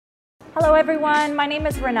Hello everyone, my name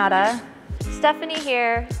is Renata. Stephanie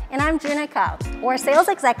here. And I'm Junica. We're sales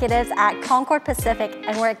executives at Concord Pacific,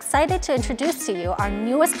 and we're excited to introduce to you our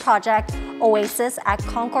newest project, Oasis, at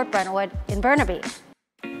Concord Brentwood in Burnaby.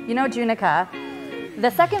 You know, Junica, the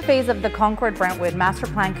second phase of the Concord Brentwood Master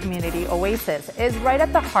Plan Community, Oasis, is right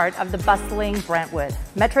at the heart of the bustling Brentwood,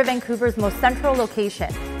 Metro Vancouver's most central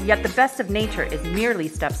location, yet the best of nature is merely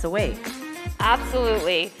steps away.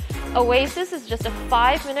 Absolutely. Oasis is just a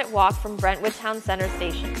 5-minute walk from Brentwood Town Center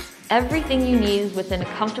Station. Everything you need is within a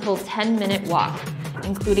comfortable 10-minute walk,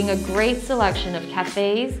 including a great selection of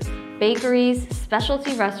cafes, bakeries,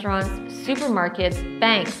 specialty restaurants, supermarkets,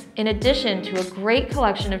 banks, in addition to a great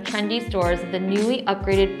collection of trendy stores at the newly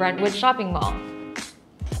upgraded Brentwood Shopping Mall.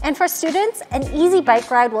 And for students, an easy bike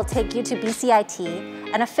ride will take you to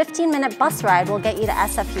BCIT, and a 15-minute bus ride will get you to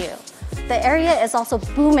SFU. The area is also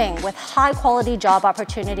booming with high-quality job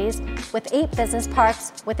opportunities, with 8 business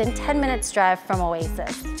parks within 10 minutes drive from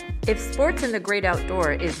Oasis. If sports and the great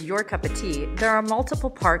outdoor is your cup of tea, there are multiple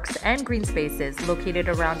parks and green spaces located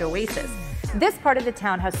around Oasis. This part of the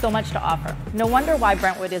town has so much to offer. No wonder why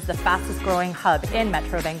Brentwood is the fastest growing hub in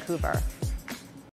Metro Vancouver.